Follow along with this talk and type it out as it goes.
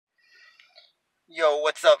Yo,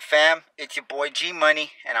 what's up fam? It's your boy G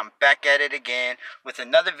Money and I'm back at it again with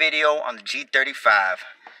another video on the G35.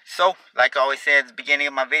 So, like I always say at the beginning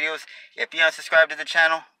of my videos, if you unsubscribe to the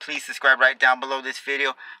channel, please subscribe right down below this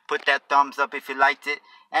video. Put that thumbs up if you liked it.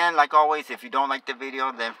 And like always, if you don't like the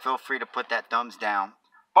video, then feel free to put that thumbs down.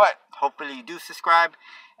 But hopefully you do subscribe,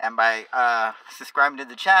 and by subscribing to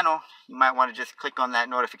the channel, you might want to just click on that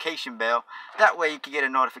notification bell. That way you can get a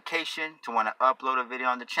notification to want to upload a video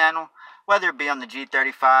on the channel, whether it be on the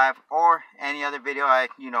G35 or any other video I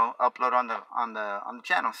upload on the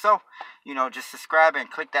channel. So just subscribe and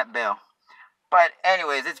click that bell. But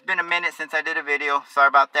anyways, it's been a minute since I did a video. Sorry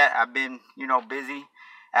about that. I've been busy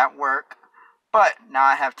at work. But now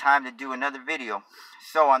I have time to do another video.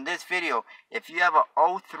 So on this video, if you have a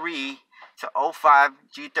 03 to 05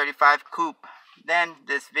 G35 Coupe, then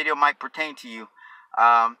this video might pertain to you.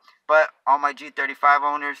 But all my G35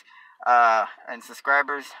 owners and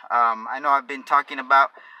subscribers, I know I've been talking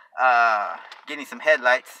about getting some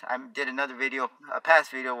headlights. I did another video, a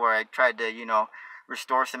past video, where I tried to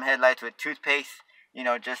restore some headlights with toothpaste,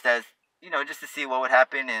 just to see what would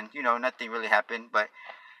happen, and nothing really happened. But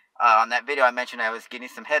on that video I mentioned I was getting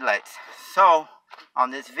some headlights. So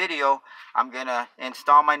on this video I'm gonna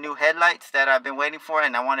install my new headlights that I've been waiting for,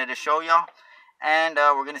 and I wanted to show y'all, and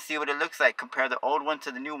we're gonna see what it looks like, compare the old one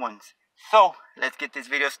to the new ones. So let's get this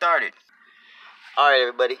video started. Alright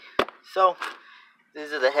everybody, so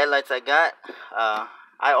these are the headlights I got.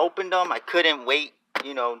 I opened them. I couldn't wait,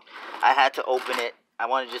 I had to open it. I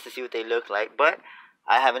wanted just to see what they look like, but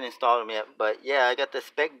I haven't installed them yet. But yeah, I got the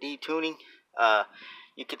SPEC-D tuning.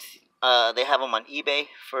 You could see, they have them on eBay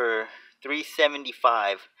for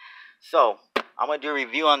 $375. So I'm gonna do a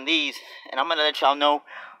review on these, and I'm gonna let y'all know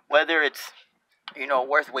whether it's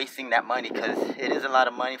worth wasting that money, because it is a lot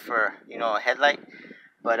of money for a headlight.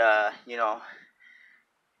 But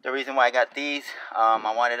the reason why I got these,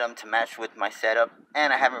 I wanted them to match with my setup,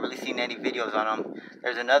 and I haven't really seen any videos on them.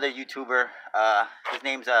 There's another YouTuber, his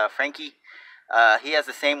name's Frankie. He has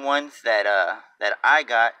the same ones that I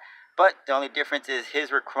got. But the only difference is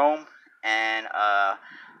his were chrome, and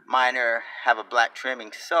mine have a black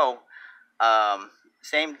trimming. So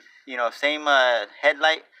same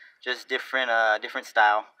headlight, just different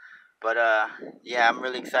style. But yeah, I'm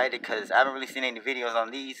really excited because I haven't really seen any videos on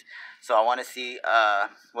these, so I want to see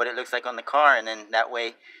what it looks like on the car. And then that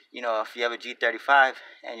way, if you have a G35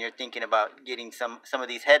 and you're thinking about getting some of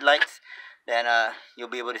these headlights, then you'll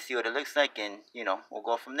be able to see what it looks like, and we'll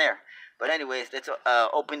go from there. But anyways, let's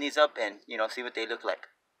open these up and see what they look like.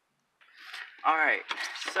 Alright,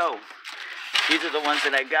 so these are the ones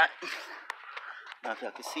that I got. I don't know if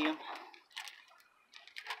y'all can see them.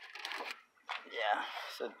 Yeah,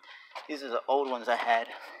 so these are the old ones I had.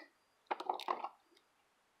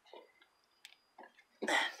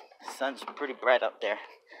 The sun's pretty bright up there.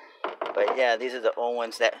 But yeah, these are the old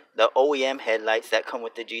ones, the OEM headlights that come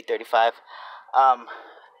with the G35.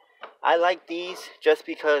 I like these just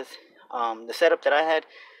because the setup that I had,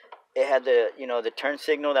 it had the turn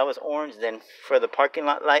signal that was orange. Then for the parking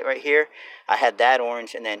lot light right here, I had that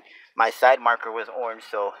orange, and then my side marker was orange.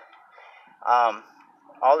 So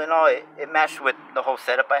all in all, it matched with the whole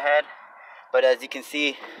setup I had. But as you can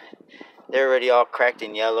see, they're already all cracked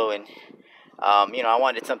and yellow, and I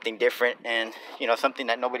wanted something different, and something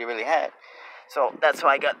that nobody really had. So that's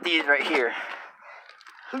why I got these right here.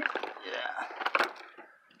 Yeah.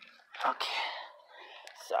 Okay.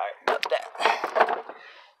 Sorry about that.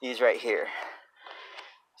 These right here.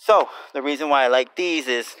 So the reason why I like these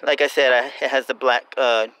is, like I said, it has the black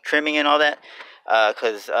trimming and all that.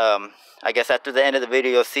 Because I guess after the end of the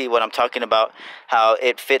video you'll see what I'm talking about, how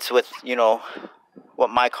it fits with what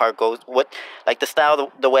my car goes, like the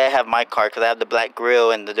style, the way I have my car, because I have the black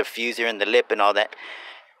grille and the diffuser and the lip and all that.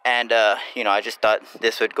 And I just thought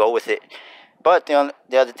this would go with it. But the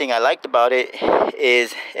other thing I liked about it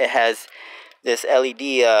is it has this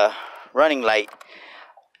LED running light,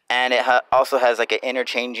 and it also has like an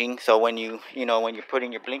interchanging. So when you're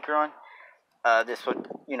putting your blinker on, this would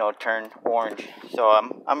turn orange. So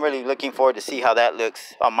I'm really looking forward to see how that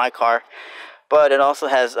looks on my car. But it also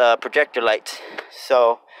has projector lights,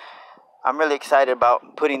 so I'm really excited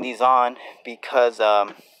about putting these on, because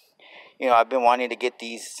I've been wanting to get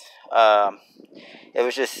these. It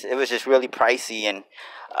was just really pricey, and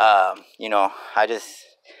I just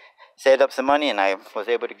saved up some money and I was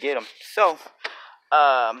able to get them. So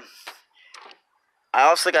I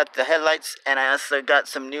also got the headlights, and I also got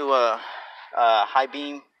some new high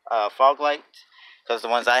beam fog lights, because the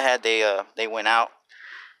ones I had, they went out.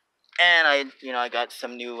 And I got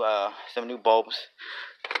some new bulbs.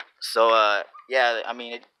 So yeah, I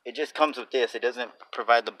mean, it just comes with this. It doesn't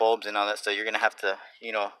provide the bulbs and all that, so you're gonna have to,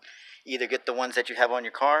 either get the ones that you have on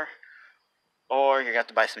your car, or you're gonna have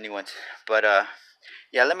to buy some new ones. But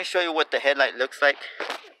yeah, let me show you what the headlight looks like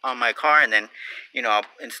on my car, and then I'll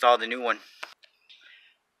install the new one.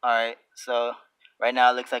 All right, so right now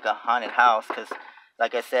it looks like a haunted house because,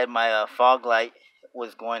 like I said, my fog light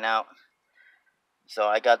was going out. So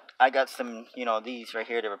I got some these right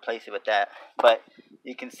here to replace it with that. But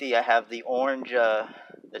you can see I have the orange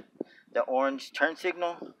the orange turn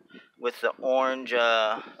signal with the orange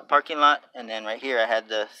parking lot, and then right here I had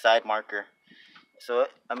the side marker. So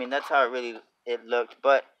I mean, that's how it looked.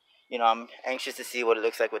 But I'm anxious to see what it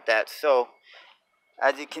looks like with that. So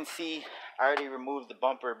as you can see, I already removed the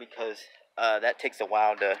bumper because that takes a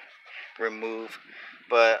while to remove.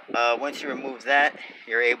 But once you remove that,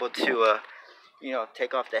 you're able to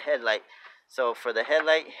take off the headlight. So for the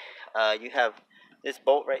headlight, you have this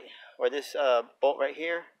bolt this bolt right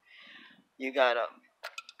here. You got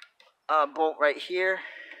a bolt right here.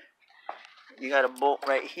 You got a bolt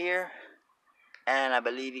right here, and I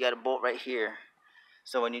believe you got a bolt right here.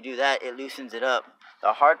 So when you do that, it loosens it up.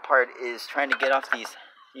 The hard part is trying to get off these,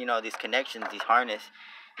 these connections, these harness.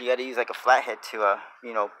 You got to use like a flathead to,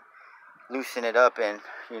 loosen it up and,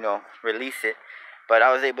 release it. But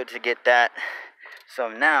I was able to get that. So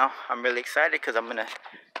now I'm really excited because I'm gonna,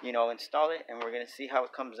 install it, and we're gonna see how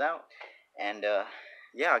it comes out. And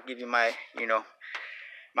yeah, I'll give you my,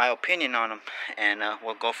 my opinion on them, and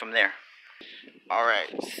we'll go from there. All right.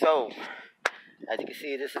 So as you can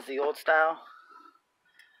see, this is the old style.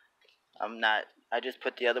 I just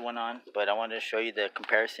put the other one on, but I wanted to show you the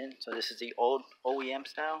comparison. So this is the old OEM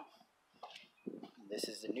style. This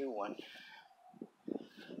is the new one.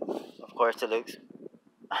 Of course, it looks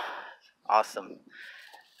awesome.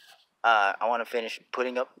 I want to finish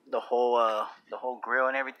putting up the whole grill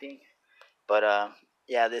and everything. But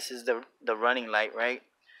yeah, this is the running light, right?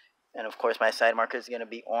 And of course, my side marker is gonna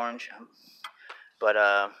be orange. But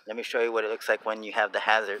let me show you what it looks like when you have the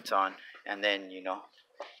hazards on, and then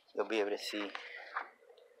you'll be able to see.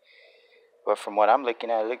 But from what I'm looking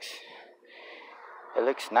at, it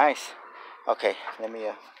looks nice. Okay, let me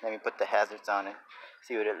put the hazards on and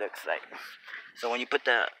see what it looks like. So when you put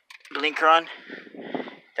the blinker on,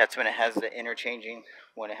 that's when it has the interchanging,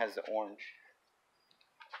 when it has the orange.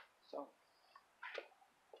 So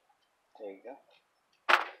there you go.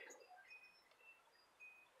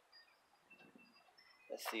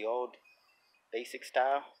 That's the old basic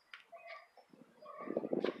style.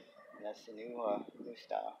 And that's the new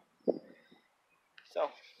style. So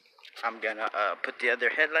I'm gonna put the other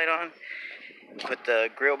headlight on, put the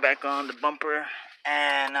grill back on, the bumper,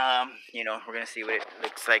 and we're gonna see what it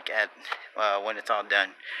looks like at when it's all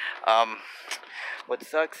done. What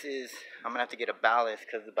sucks is I'm gonna have to get a ballast,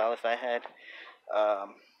 because the ballast I had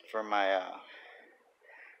for my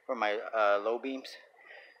low beams,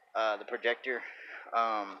 the projector,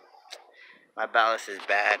 my ballast is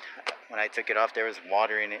bad. When I took it off, there was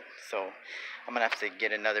water in it, so I'm gonna have to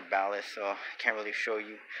get another ballast. So I can't really show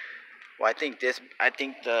you. Well, I think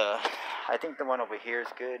the one over here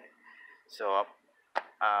is good. So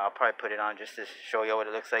I'll probably put it on just to show you what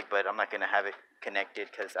it looks like, but I'm not gonna have it connected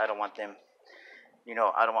because I don't want them.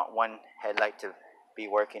 I don't want one headlight to be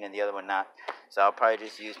working and the other one not. So I'll probably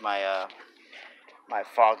just use my my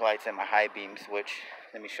fog lights and my high beams. Which,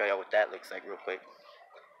 let me show you what that looks like real quick.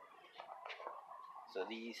 So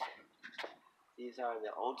these are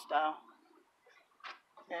the old style,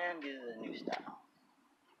 and these are the new style.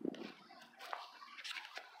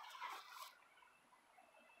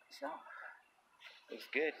 So looks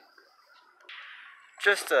good.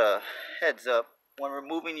 Just a heads up, when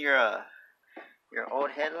removing your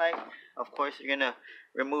old headlight, of course you're gonna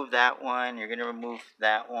remove that one. You're gonna remove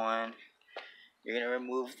that one. You're gonna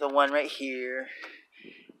remove the one right here.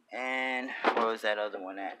 And where was that other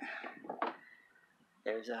one at?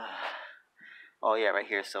 There's oh yeah, right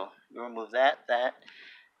here. So you remove that,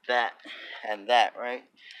 and that, right?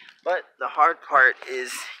 But the hard part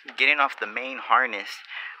is getting off the main harness,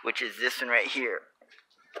 which is this one right here.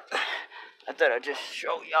 I thought I'd just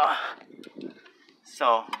show y'all.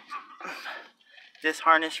 So this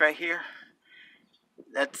harness right here,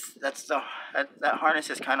 that harness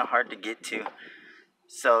is kind of hard to get to.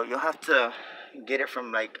 So you'll have to get it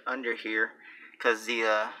from like under here, because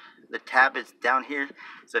the tab is down here.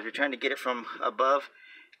 So if you're trying to get it from above,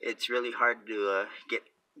 it's really hard to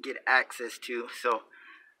get access to. So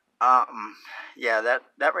yeah,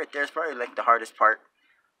 that right there is probably like the hardest part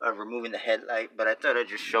of removing the headlight. But I thought I'd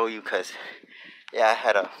just show you, because yeah, I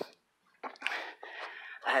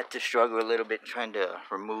had to struggle a little bit trying to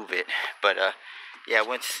remove it. But yeah,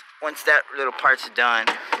 once that little part's done,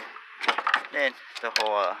 then the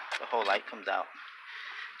whole light comes out.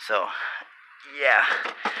 So yeah,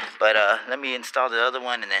 but let me install the other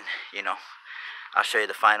one, and then I'll show you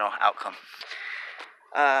the final outcome.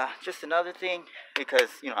 Just another thing, because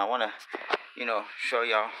I want to show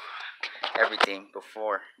y'all everything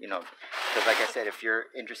before, because like I said, if you're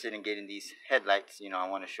interested in getting these headlights, I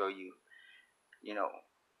want to show you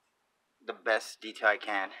the best detail I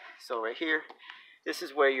can. So right here, this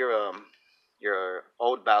is where your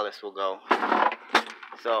old ballast will go.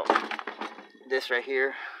 So this right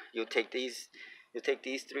here, you'll take these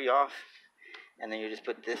three off, and then you just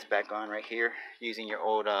put this back on right here using your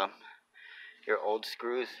old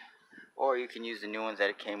screws, or you can use the new ones that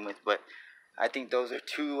it came with, but I think those are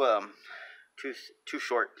too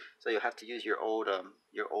short, so you'll have to use your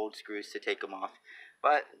old screws to take them off.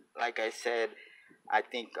 But like I said, I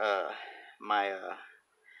think my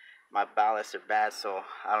ballasts are bad, so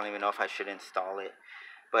I don't even know if I should install it.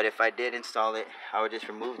 But if I did install it, I would just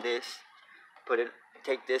remove this,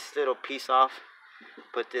 take this little piece off,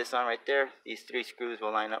 put this on right there. These 3 screws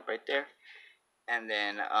will line up right there, and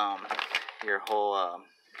then your whole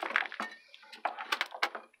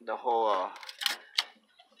the whole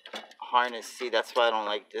harness. See, that's why I don't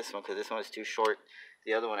like this one, because this one is too short.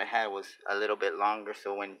 The other one I had was a little bit longer,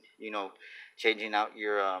 so when changing out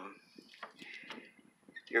your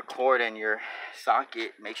cord and your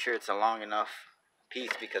socket, make sure it's a long enough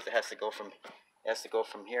piece, because it has to go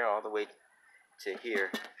from here all the way to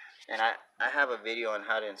here. And I have a video on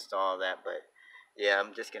how to install that, but yeah,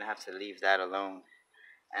 I'm just gonna have to leave that alone.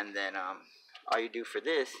 And then all you do for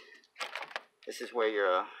this is where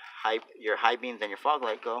your high beams and your fog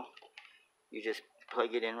light go. You just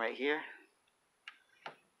plug it in right here.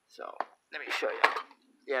 So let me show you.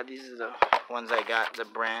 Yeah, these are the ones I got, the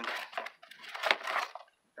brand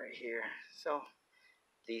right here. So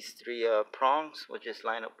these 3 prongs will just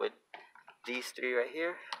line up with these 3 right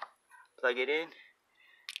here. Plug it in,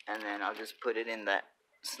 and then I'll just put it in that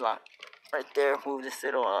slot right there. Move this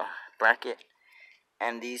little bracket,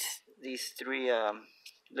 and these 3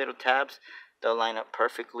 little tabs, they'll line up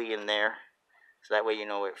perfectly in there, so that way you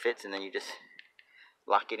know where it fits, and then you just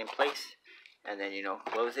lock it in place, and then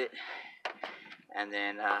close it. And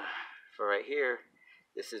then for right here,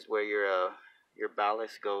 this is where your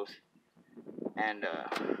ballast goes, and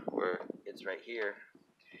where it's right here.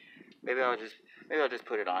 Maybe I'll just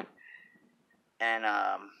put it on, and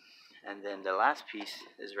then the last piece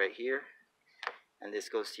is right here, and this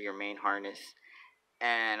goes to your main harness.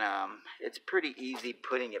 And it's pretty easy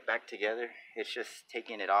putting it back together. It's just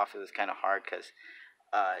taking it off. It was kind of hard, because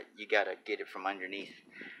you gotta get it from underneath.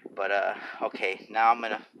 But okay, now I'm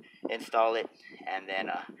gonna install it, and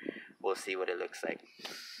then we'll see what it looks like.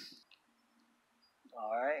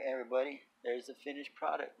 Alright everybody, there's the finished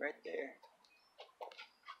product right there.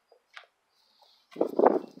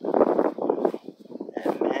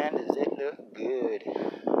 And man, does it look good.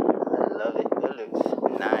 I love it. It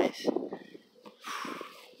looks nice.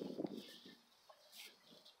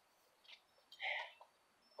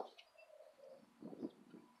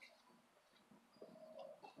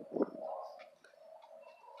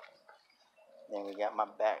 Then we got my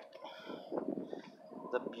back.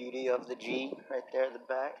 The beauty of the G right there at the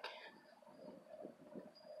back.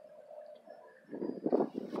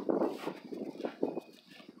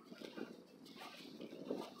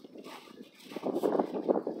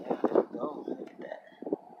 Yeah, there we go. Look at that.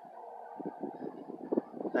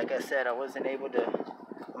 Like I said, I wasn't able to.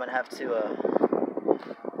 I'm gonna have to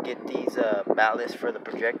get these ballasts for the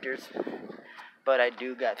projectors, but I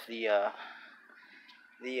do got the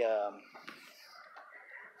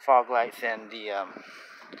fog lights and the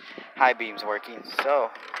high beams working. So,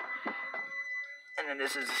 and then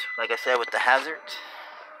this is, like I said, with the hazards.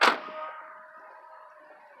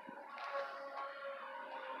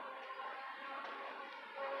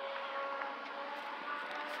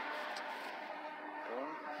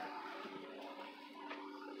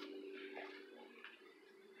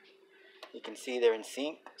 You can see they're in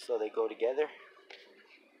sync, so they go together.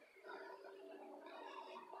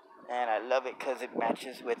 And I love it because it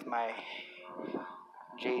matches with my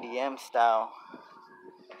JDM style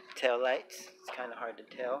tail lights. It's kind of hard to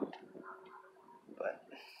tell, but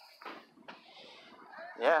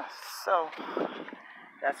yeah, so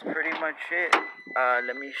that's pretty much it.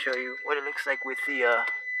 Let me show you what it looks like with the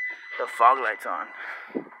fog lights on.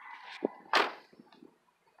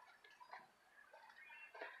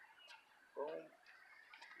 Boom.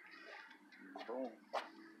 Boom.